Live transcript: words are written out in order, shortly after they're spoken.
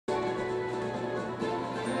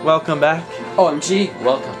Welcome back. OMG,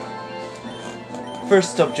 welcome.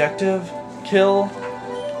 First objective, kill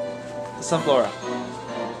the Sunflora.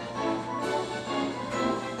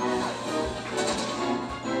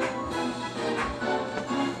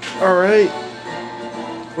 Alright.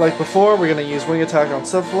 Like before, we're going to use Wing Attack on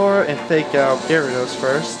Sunflora and fake out Gyarados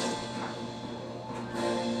first.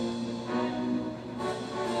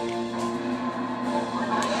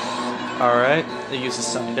 Alright, it uses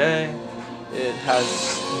Sunny Day. It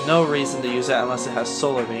has no reason to use that unless it has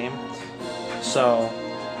Solar Beam. So,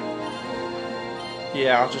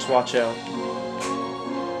 yeah, I'll just watch out.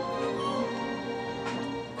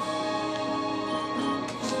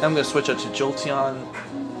 I'm going to switch out to Jolteon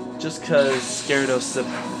just because Gyarados is a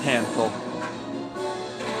handful.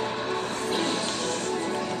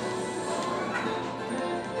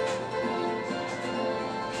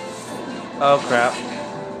 Oh crap.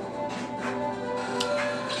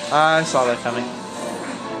 I saw that coming.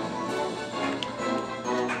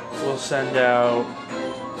 We'll send out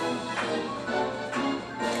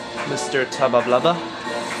Mr. Tabablubba.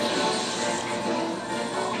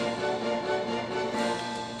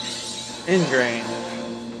 Ingrain.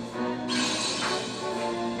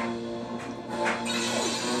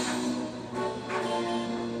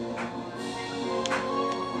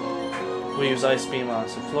 We use Ice Beam on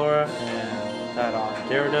Sunflora and that on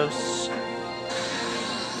Gyarados.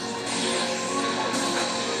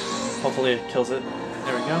 Hopefully it kills it.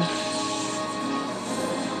 There we go.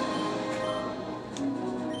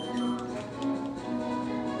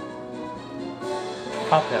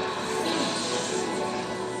 Pop him.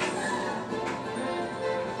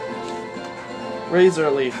 Razor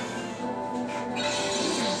Leaf.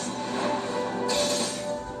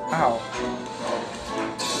 Ow.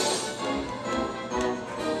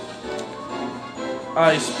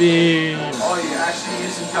 Ice Beam. Oh, you're actually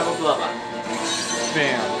using Tabablubba.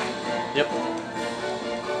 Bam. Yep.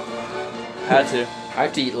 Had to. I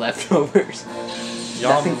have to eat leftovers. Yum.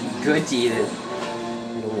 Nothing good to eat at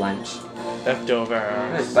lunch.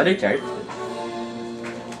 Leftovers. It's butter tart.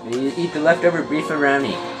 You eat the leftover beef and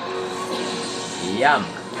brownie. Yum.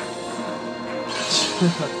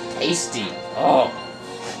 Tasty. Oh.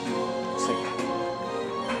 It's like...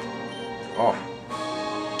 Oh.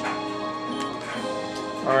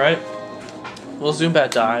 Alright. Well,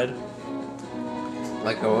 Zubat died.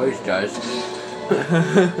 Like it always does.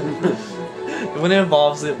 When it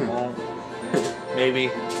evolves, it won't. Maybe.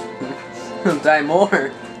 It'll die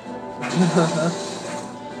more.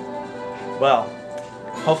 Well,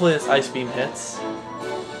 hopefully this Ice Beam hits.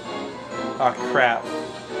 Oh crap.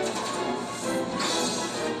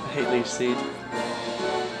 I hate Leaf Seed.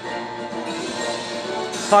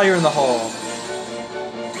 Fire in the hole.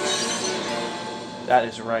 That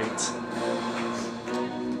is right.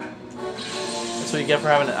 That's what you get for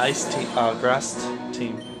having an ice team, grass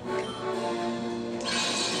team.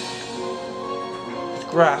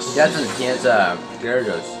 Grass. He has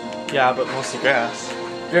Gyarados. Yeah, but mostly grass.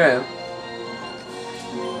 Yeah.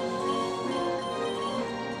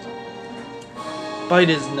 Bite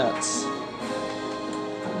is nuts.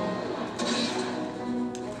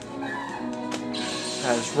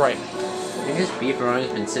 That is right. I think this beef brownie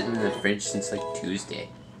has been sitting in the fridge since like Tuesday.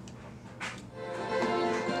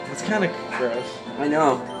 It's kind of gross. I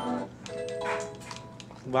know.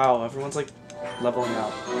 Wow, everyone's like leveling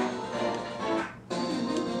up.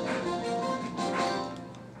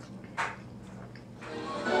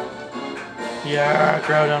 Yeah,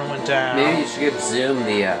 Groudon went down. Maybe you should give Zoom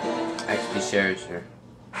the XP shares or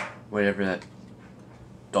whatever that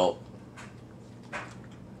dolt.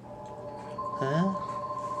 Huh?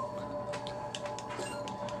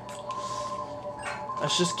 I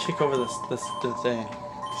should just kick over the thing.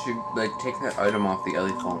 You should like take that item off the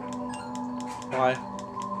elephant. Why?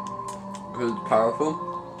 Because it's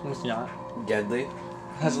powerful. It's not. Deadly. It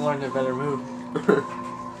hasn't learned a better move.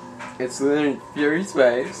 It's learned Fury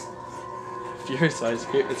Spikes. Fury Spikes.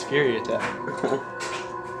 It's Fury Attack.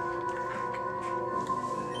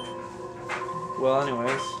 Well,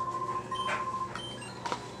 anyways.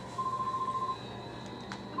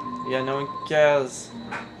 Yeah, no one cares.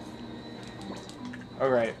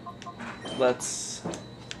 Alright. Let's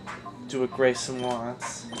do what Grayson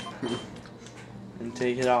wants. And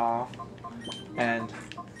take it off. And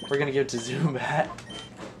we're gonna give it to Zubat.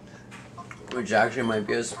 Which actually might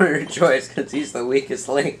be a smarter choice because he's the weakest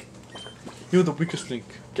link. You're the weakest link.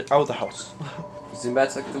 Get out of the house.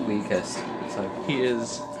 Zubat's like the weakest. It's like He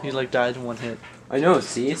is. He like died in one hit. I know,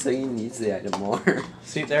 see? So he needs the item more.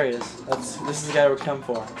 See, there he is. This is the guy we're coming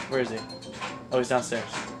for. Where is he? Oh, he's downstairs.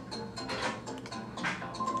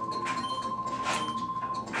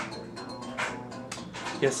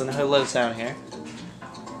 Yes, and he'll let us down here.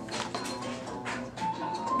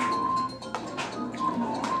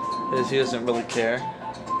 Because he doesn't really care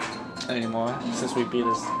anymore since we beat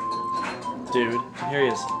this dude. Here he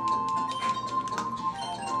is.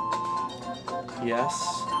 Yes,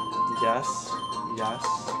 yes, yes,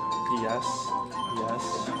 yes, yes,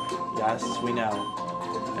 yes, we know.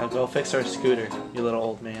 Now go fix our scooter, you little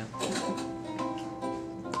old man.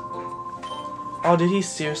 Oh, did he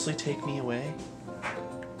seriously take me away?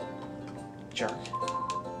 Jerk.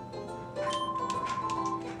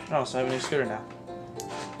 Oh, so I have a new scooter now.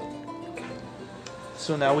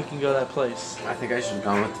 So now we can go to that place. I think I should have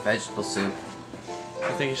gone with the vegetable soup.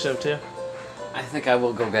 I think you should too. I think I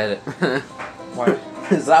will go get it. Why?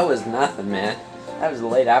 Because that was nothing, man. That was a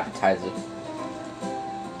late appetizer.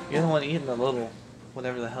 You're the one eating the little,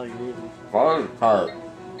 whatever the hell you're eating. Fire tart.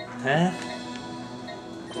 Huh?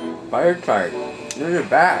 Fire tart. Those are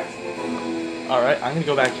bad. Alright, I'm gonna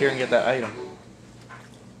go back here and get that item.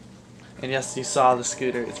 And yes, you saw the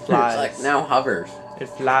scooter. It flies. It's like now hovers. It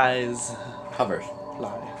flies. Hovers.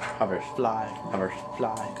 Fly. Hovers. Fly. Hovers.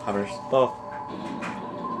 Fly. Hovers. Both.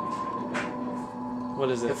 What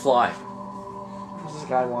is it? To fly. What does this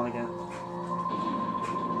guy want again?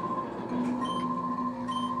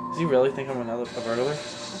 Does he really think I'm a burglar?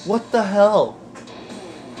 What the hell?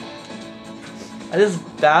 I just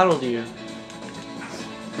battled you.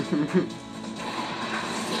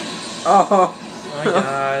 Oh. Oh my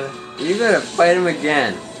god. You gotta fight him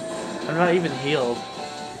again. I'm not even healed.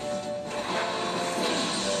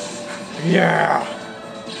 Yeah!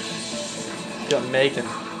 Got Megan.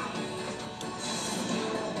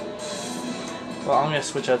 Well, I'm gonna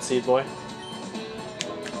switch out Seed Boy.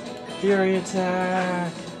 Fury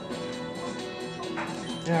attack!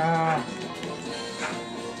 Yeah!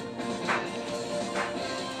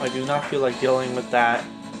 I do not feel like dealing with that.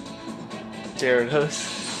 Gyarados.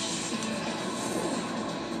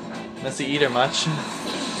 Does he eat her much?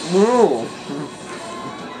 Woo!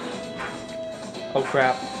 Oh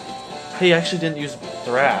crap. He actually didn't use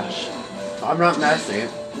Thrash. I'm not messing.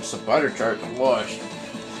 It's a butter tart to wash.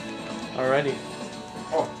 Alrighty.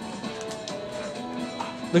 Oh.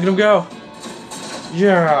 Look at him go!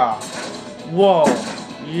 Yeah! Whoa!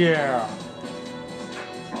 Yeah!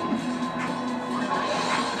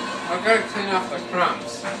 I gotta clean off the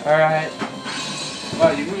crumbs. Alright.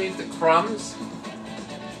 Wow, you gonna eat the crumbs?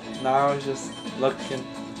 Now I was just looking.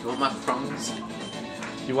 You want my crumbs?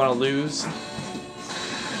 You wanna lose?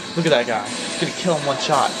 Look at that guy. He's gonna kill him one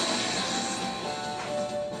shot.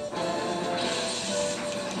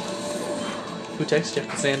 Who texted you?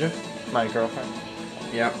 Cassandra? My girlfriend.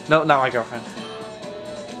 Yep. No, not my girlfriend.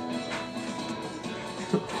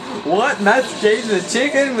 What? That's Jason the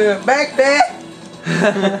chicken with a back there?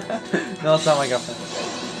 No, it's not my girlfriend.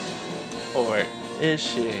 Or is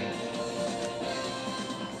she?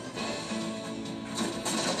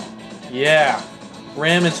 Yeah.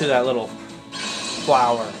 Ram into that little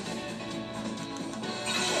flower.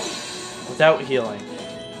 Without healing.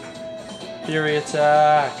 Fury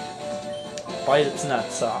attack. Bite its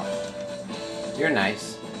nuts off. You're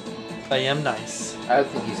nice. I am nice. I don't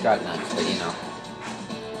think he's got nuts, but you know.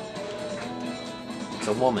 It's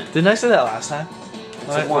a woman. Didn't I say that last time?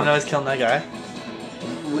 It's When I was killing that guy?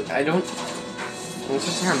 I don't... When it's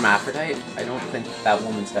just hermaphrodite, I don't think that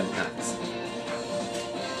woman's got nuts.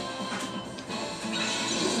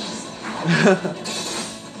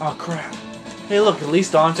 Oh crap. Hey look, at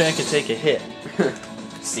least Donphan can take a hit.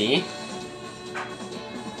 See?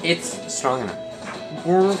 It's strong enough.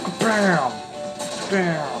 Bam!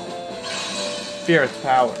 Bam! Fear its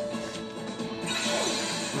power.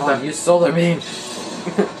 Come on, use solar beam.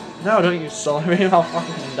 No, don't use solar beam, I'll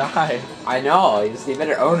fucking die. I know, you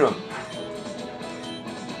better own them.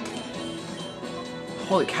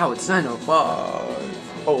 Holy cow, it's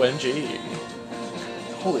 9:05. OMG.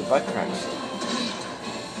 Holy butt cracks.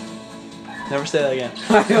 Never say that again.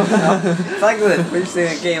 I don't know. It's like the first thing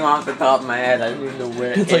that came off the top of my head. I don't even know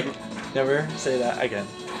where it It's came. like, never say that again.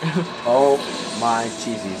 Oh my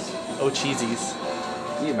cheesies. Oh, cheesies.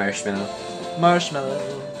 You marshmallow.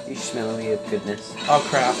 Marshmallow. You smelly of goodness. Oh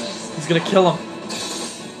crap. He's gonna kill him.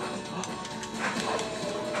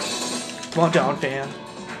 Come on down, fan.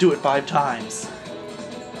 Do it 5 times.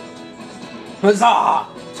 Huzzah!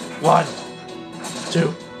 1,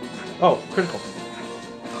 2. Oh, critical.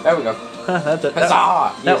 There we go.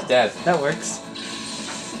 Huzzah! He's dead. That works.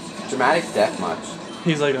 Dramatic death much.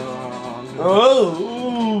 He's like, oh, no.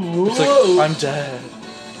 Oh! It's like, I'm dead.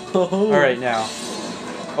 Alright, now.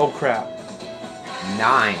 Oh crap.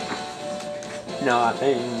 9.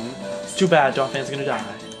 Nothing. It's too bad, Donphan's gonna die.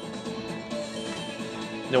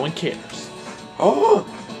 No one cares. Oh!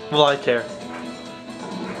 Well, I care.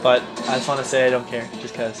 But I just want to say I don't care,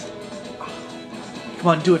 just cause. Come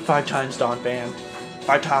on, do it 5 times, Dawn Band.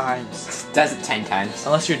 5 times. Does it 10 times.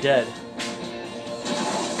 Unless you're dead.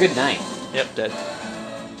 Good night. Yep, dead.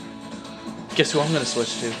 Guess who I'm gonna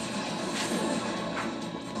switch to?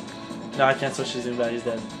 No, I can't switch to Zoombat, he's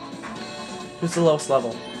dead. Who's the lowest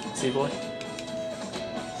level? C-Boy?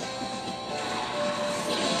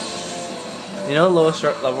 You know the lowest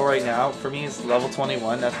level right now for me is level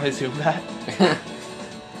 21, that's my Zoombat.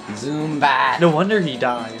 Zoombat. No wonder he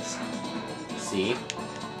dies. See?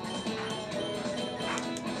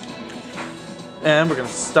 And we're gonna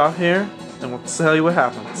stop here, and we'll tell you what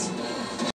happens.